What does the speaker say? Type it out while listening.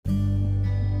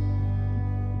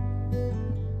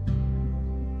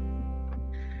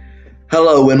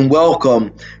Hello and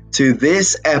welcome to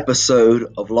this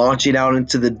episode of Launching Out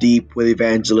into the Deep with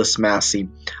Evangelist Massey.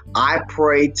 I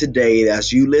pray today that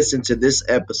as you listen to this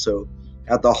episode,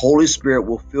 that the Holy Spirit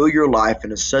will fill your life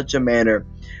in such a manner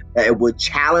that it would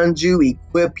challenge you,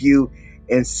 equip you,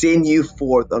 and send you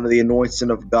forth under the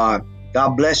anointing of God.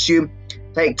 God bless you.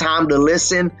 Take time to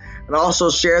listen and also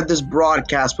share this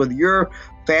broadcast with your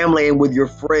family and with your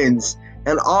friends.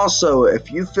 And also,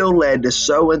 if you feel led to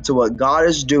sow into what God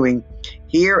is doing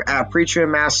here at Preacher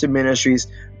and Master Ministries,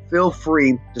 feel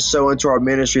free to sow into our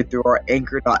ministry through our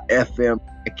Anchor.fm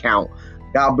account.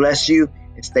 God bless you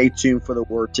and stay tuned for the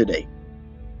word today.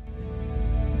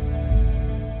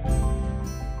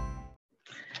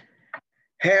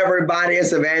 Hey everybody,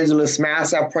 it's Evangelist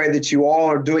Mass. I pray that you all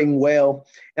are doing well.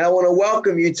 And I want to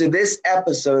welcome you to this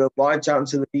episode of Launch Out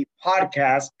into the Deep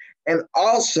podcast and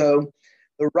also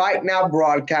the Right Now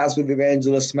broadcast with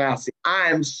Evangelist Massey. I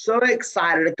am so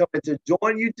excited to come in to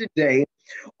join you today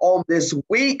on this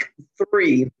week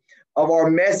 3 of our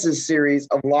message series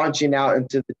of Launching Out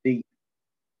into the Deep.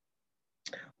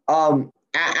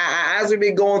 As we've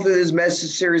been going through this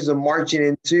message series of Marching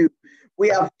Into, we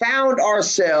have found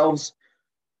ourselves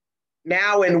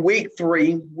now in week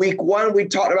 3. Week 1, we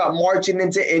talked about marching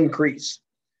into increase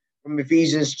from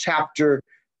Ephesians chapter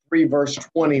 3, verse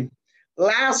 20.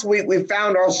 Last week, we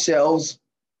found ourselves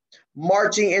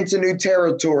marching into new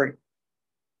territory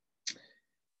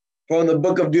from the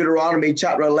book of Deuteronomy,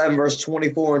 chapter 11, verse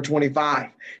 24 and 25.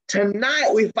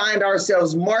 Tonight, we find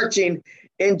ourselves marching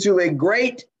into a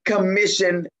great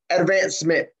commission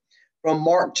advancement from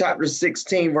Mark chapter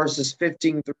 16, verses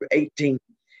 15 through 18.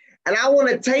 And I want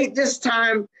to take this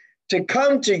time to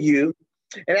come to you.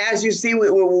 And as you see,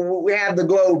 we have the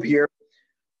globe here.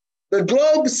 The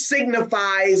globe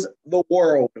signifies the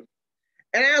world.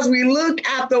 And as we look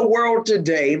at the world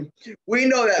today, we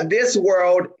know that this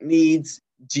world needs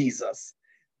Jesus.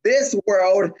 This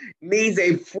world needs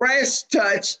a fresh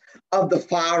touch of the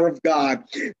fire of God.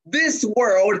 This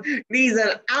world needs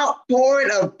an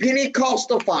outpouring of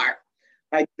Pentecostal fire,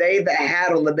 like they that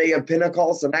had on the day of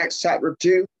Pentecost in Acts chapter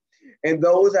 2, and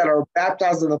those that are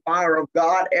baptized in the fire of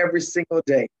God every single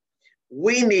day.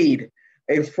 We need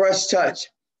a fresh touch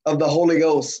of the Holy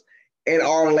Ghost in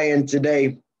our land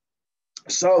today.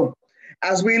 So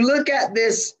as we look at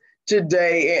this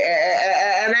today,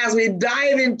 and as we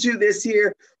dive into this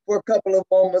here for a couple of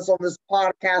moments on this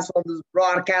podcast, on this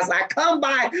broadcast, I come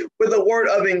by with a word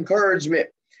of encouragement.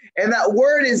 And that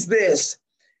word is this: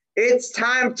 it's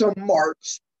time to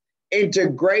march into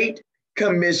Great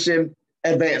Commission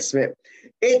advancement.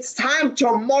 It's time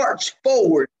to march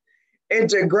forward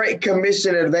into Great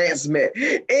Commission advancement.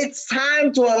 It's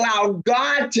time to allow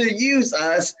God to use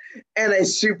us in a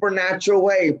supernatural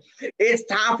way. It's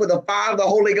time for the fire of the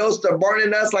Holy Ghost to burn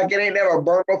in us like it ain't never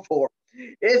burned before.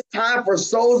 It's time for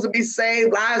souls to be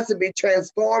saved, lives to be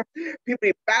transformed, people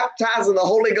to be baptized in the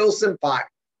Holy Ghost and fire.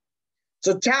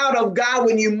 So, child of God,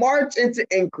 when you march into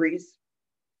increase,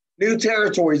 new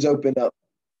territories open up.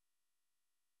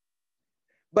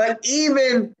 But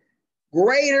even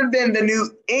greater than the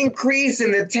new increase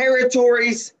in the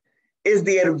territories is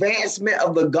the advancement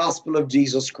of the gospel of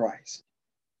Jesus Christ.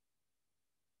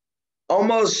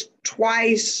 Almost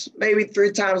twice, maybe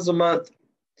 3 times a month,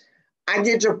 I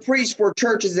get to preach for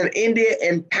churches in India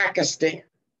and Pakistan.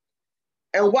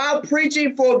 And while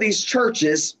preaching for these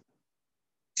churches,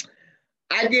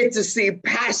 I get to see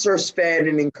pastors fed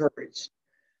and encouraged.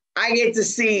 I get to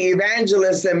see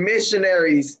evangelists and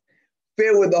missionaries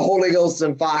filled with the Holy Ghost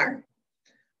and fire.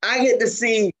 I get to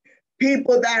see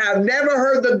people that have never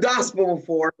heard the gospel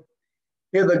before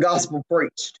hear the gospel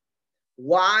preached.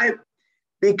 Why?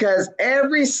 Because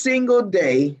every single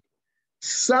day,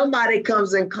 somebody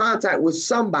comes in contact with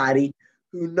somebody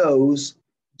who knows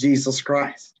Jesus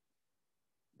Christ.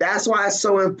 That's why it's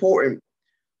so important.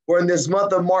 We're in this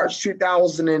month of March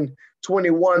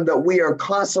 2021 that we are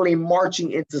constantly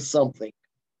marching into something.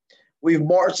 We've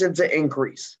marched into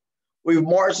increase. We've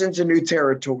marched into new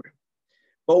territory.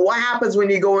 But what happens when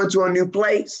you go into a new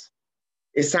place?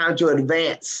 It's time to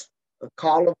advance the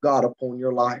call of God upon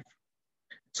your life.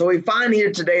 So we find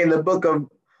here today in the book of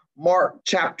Mark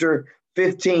chapter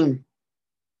 15,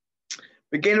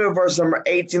 beginning with verse number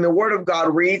 18, the word of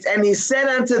God reads, "And he said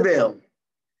unto them,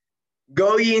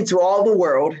 Go ye into all the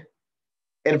world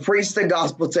and preach the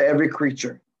gospel to every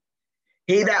creature.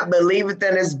 He that believeth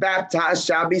and is baptized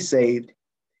shall be saved.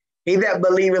 He that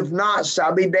believeth not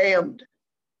shall be damned.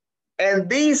 And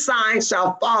these signs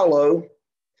shall follow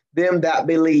them that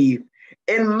believe.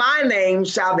 In my name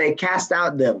shall they cast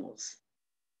out devils.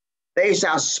 They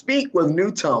shall speak with new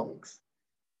tongues.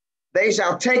 They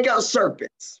shall take up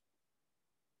serpents.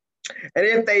 And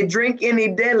if they drink any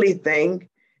deadly thing,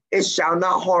 it shall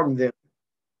not harm them.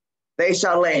 They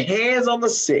shall lay hands on the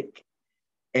sick,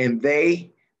 and they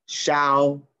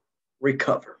shall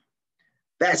recover.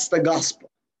 That's the gospel.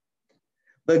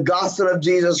 The gospel of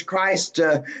Jesus Christ.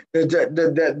 That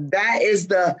is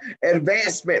the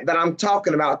advancement that I'm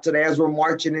talking about today as we're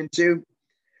marching into.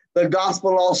 The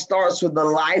gospel all starts with the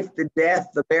life, the death,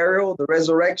 the burial, the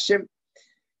resurrection,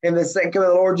 and the second of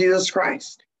the Lord Jesus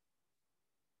Christ.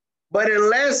 But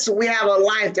unless we have a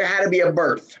life, there had to be a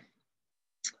birth.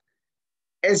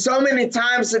 And so many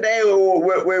times today,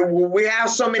 we have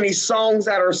so many songs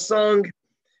that are sung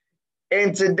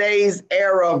in today's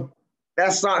era.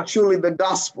 That's not truly the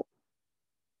gospel.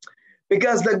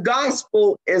 Because the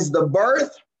gospel is the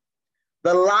birth,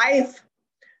 the life,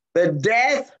 the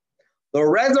death, the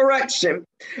resurrection,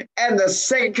 and the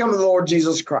second coming of the Lord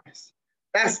Jesus Christ.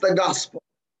 That's the gospel.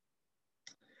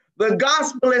 The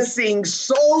gospel is seeing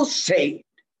souls saved,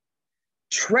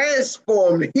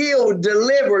 transformed, healed,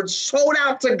 delivered, sold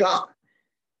out to God,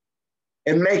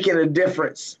 and making a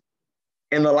difference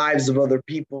in the lives of other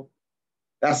people.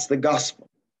 That's the gospel.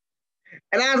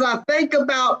 And as I think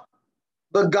about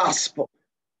the gospel,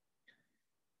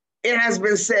 it has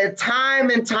been said time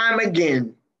and time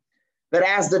again that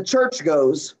as the church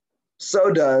goes,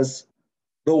 so does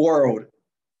the world.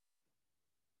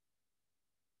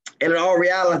 And in all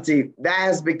reality, that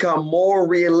has become more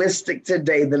realistic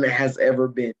today than it has ever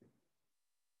been.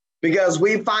 Because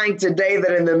we find today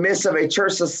that in the midst of a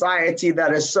church society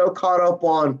that is so caught up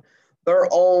on their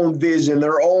own vision,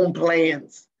 their own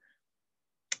plans,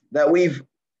 that we've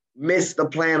missed the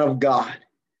plan of God.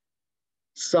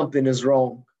 Something is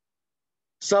wrong.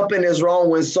 Something is wrong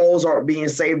when souls aren't being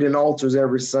saved in altars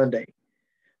every Sunday.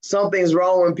 Something's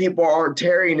wrong when people aren't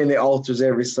tarrying in the altars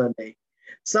every Sunday.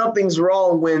 Something's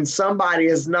wrong when somebody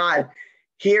is not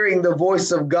hearing the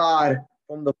voice of God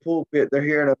from the pulpit. They're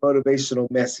hearing a motivational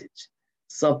message.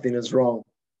 Something is wrong.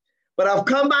 But I've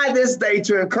come by this day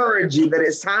to encourage you that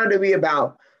it's time to be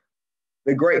about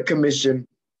the Great Commission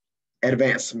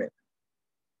advancement.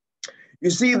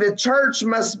 You see, the church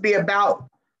must be about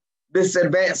this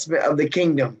advancement of the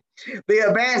kingdom, the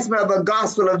advancement of the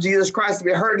gospel of Jesus Christ to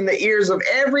be heard in the ears of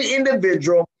every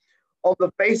individual on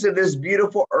the face of this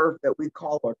beautiful earth that we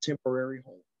call our temporary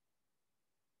home.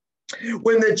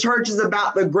 When the church is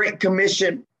about the Great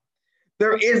Commission,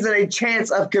 there isn't a chance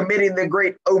of committing the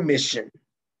great omission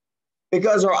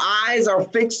because our eyes are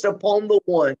fixed upon the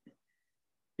one.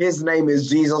 His name is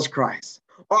Jesus Christ.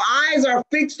 Our eyes are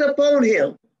fixed upon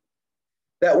him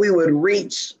that we would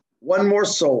reach one more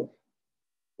soul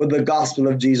with the gospel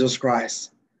of Jesus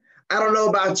Christ. I don't know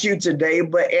about you today,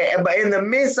 but in the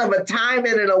midst of a time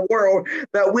and in a world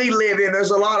that we live in,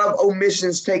 there's a lot of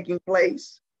omissions taking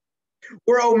place.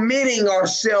 We're omitting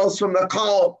ourselves from the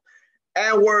call,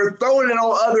 and we're throwing it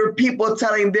on other people,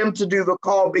 telling them to do the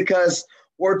call because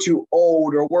we're too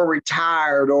old or we're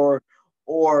retired or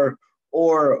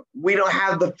we don't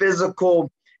have the physical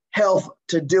health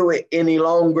to do it any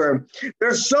longer.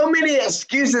 There's so many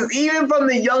excuses, even from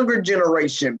the younger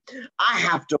generation. I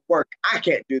have to work. I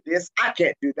can't do this. I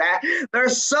can't do that.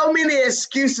 There's so many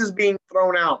excuses being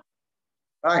thrown out.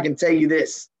 But I can tell you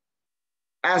this.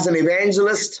 As an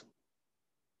evangelist,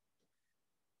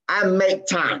 I make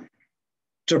time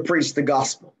to preach the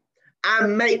gospel. I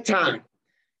make time.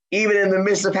 Even in the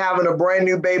midst of having a brand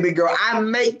new baby girl, I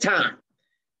make time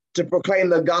to proclaim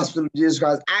the gospel of Jesus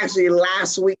Christ. Actually,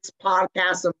 last week's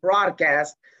podcast and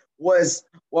broadcast was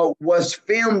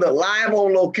filmed live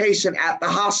on location at the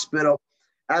hospital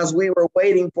as we were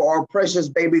waiting for our precious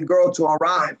baby girl to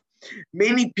arrive.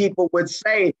 Many people would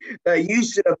say that you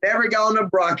should have never gone on a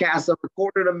broadcast and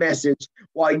recorded a message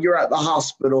while you're at the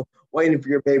hospital waiting for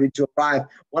your baby to arrive.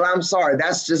 Well, I'm sorry,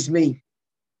 that's just me.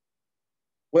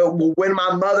 Well, when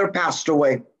my mother passed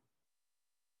away,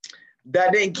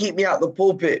 that didn't keep me out the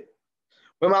pulpit.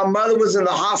 When my mother was in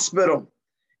the hospital,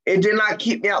 it did not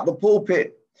keep me out the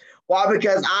pulpit. Why?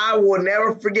 Because I will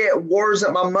never forget words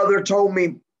that my mother told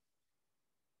me.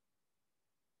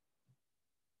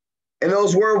 And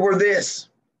those words were this: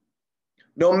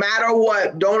 no matter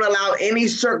what, don't allow any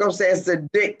circumstance to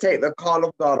dictate the call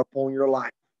of God upon your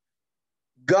life.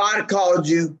 God called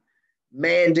you,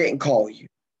 man didn't call you.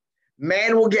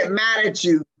 Man will get mad at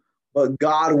you, but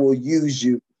God will use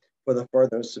you for the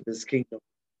furtherance of his kingdom.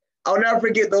 I'll never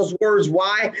forget those words.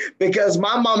 Why? Because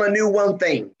my mama knew one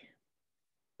thing,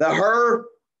 that her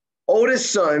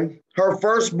oldest son, her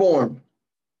firstborn,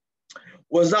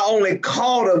 was not only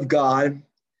called of God,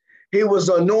 he was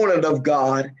anointed of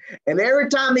God. And every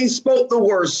time he spoke the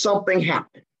words, something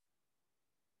happened.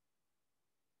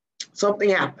 Something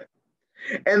happened.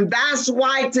 And that's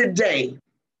why today,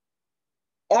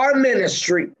 our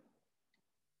ministry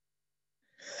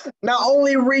not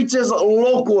only reaches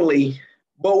locally,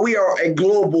 but we are a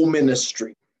global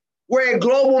ministry. We're a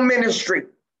global ministry,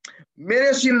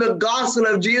 ministering the gospel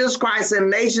of Jesus Christ in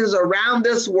nations around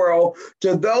this world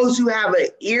to those who have an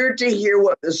ear to hear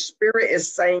what the Spirit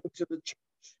is saying to the church.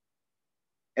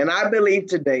 And I believe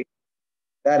today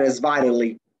that is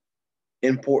vitally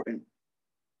important.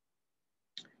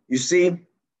 You see,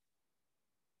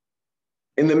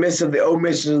 in the midst of the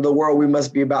omission of the world, we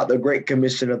must be about the great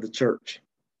commission of the church,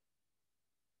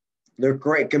 the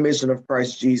great commission of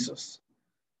Christ Jesus.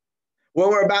 When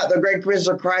we're about the great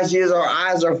commission of Christ Jesus, our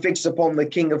eyes are fixed upon the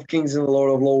King of Kings and the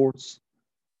Lord of Lords.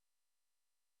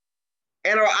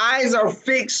 And our eyes are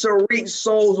fixed to reach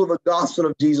souls with the gospel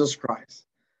of Jesus Christ,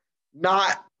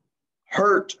 not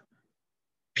hurt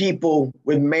people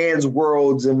with man's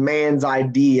worlds and man's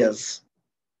ideas,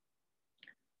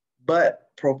 but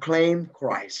proclaim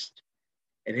Christ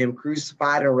and him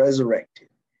crucified and resurrected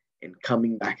and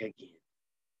coming back again.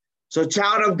 So,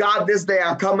 child of God, this day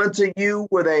I come unto you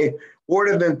with a word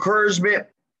of encouragement,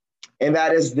 and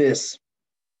that is this.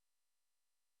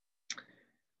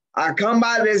 I come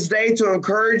by this day to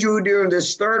encourage you during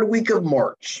this third week of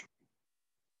March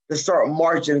to start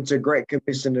marching into Great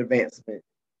Commission advancement.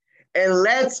 And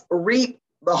let's reap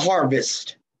the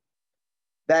harvest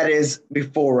that is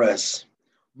before us.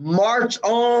 March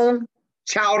on,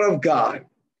 child of God,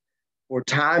 for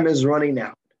time is running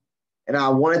out. And I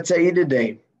want to tell you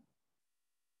today,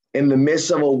 in the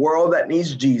midst of a world that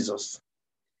needs Jesus,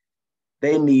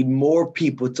 they need more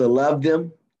people to love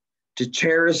them, to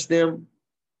cherish them,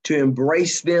 to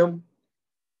embrace them,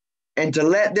 and to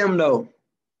let them know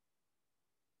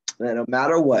that no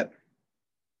matter what,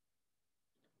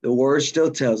 the word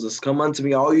still tells us, come unto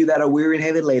me, all you that are weary and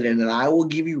heavy laden, and I will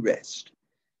give you rest.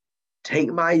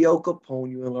 Take my yoke upon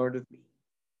you and learn of me.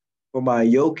 For my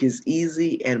yoke is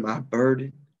easy and my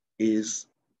burden is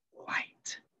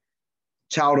light.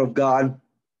 Child of God,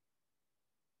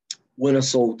 win a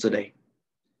soul today.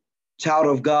 Child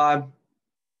of God,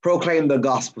 proclaim the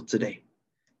gospel today.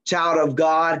 Child of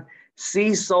God,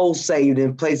 see souls saved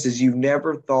in places you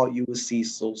never thought you would see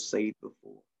souls saved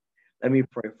before. Let me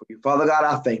pray for you. Father God,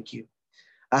 I thank you.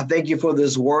 I thank you for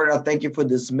this word. I thank you for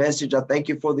this message. I thank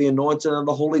you for the anointing of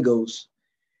the Holy Ghost.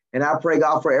 And I pray,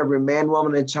 God, for every man,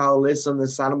 woman, and child listening to the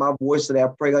sound of my voice today. I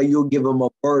pray, God, you'll give them a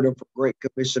burden for Great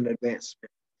Commission advancement.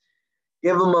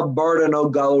 Give them a burden, oh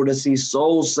God, Lord, to see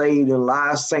souls saved and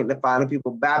lives sanctified and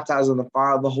people baptized in the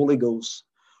fire of the Holy Ghost.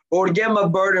 Lord, give them a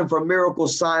burden for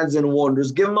miracles, signs, and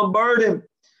wonders. Give them a burden,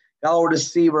 God, Lord, to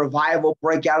see revival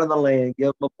break out in the land.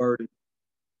 Give them a burden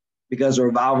because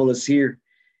revival is here.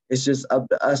 It's just up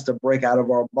to us to break out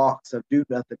of our box of do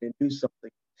nothing and do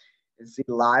something and see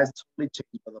lives totally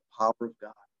changed by the power of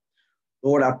God.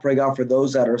 Lord, I pray, God, for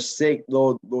those that are sick,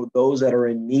 Lord, those that are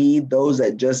in need, those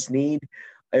that just need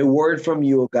a word from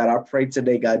you, oh God. I pray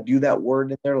today, God, do that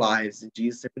word in their lives. In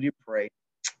Jesus' name we pray.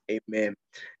 Amen.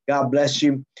 God bless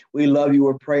you. We love you.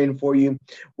 We're praying for you.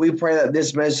 We pray that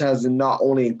this message has not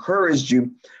only encouraged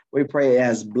you, we pray it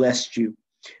has blessed you.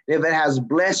 If it has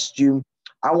blessed you,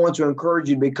 I want to encourage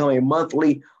you to become a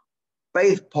monthly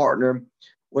faith partner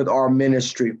with our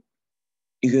ministry.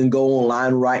 You can go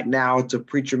online right now to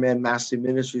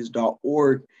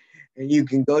preachermanmasterministries.org, and you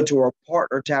can go to our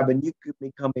partner tab, and you can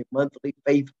become a monthly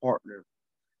faith partner.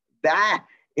 That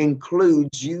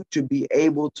includes you to be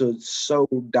able to sow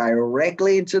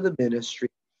directly into the ministry,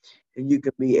 and you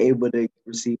can be able to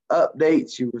receive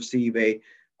updates. You receive a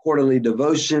quarterly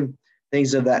devotion,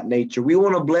 things of that nature. We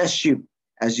want to bless you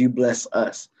as you bless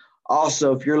us.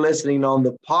 Also, if you're listening on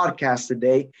the podcast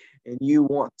today and you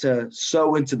want to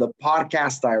sow into the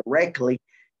podcast directly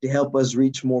to help us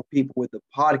reach more people with the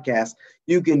podcast,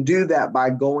 you can do that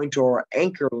by going to our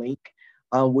Anchor link,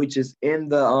 which is in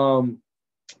the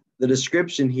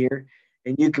description here,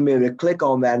 and you can be able to click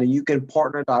on that and you can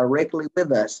partner directly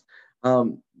with us.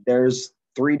 There's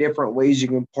 3 different ways you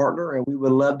can partner, and we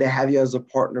would love to have you as a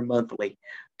partner monthly.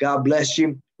 God bless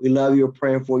you. We love you. We're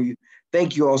praying for you.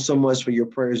 Thank you all so much for your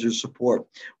prayers, your support.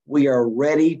 We are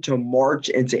ready to march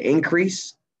into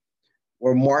increase.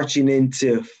 We're marching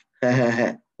into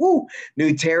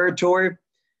new territory,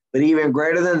 but even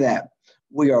greater than that,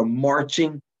 we are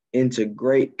marching into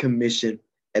Great Commission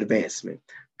advancement.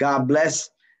 God bless.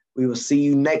 We will see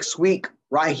you next week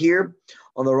right here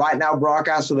on the Right Now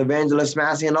broadcast with Evangelist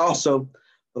Massey, and also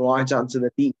the Launch Out into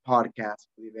the Deep podcast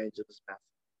with Evangelist Massey.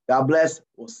 God bless.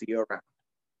 We'll see you around.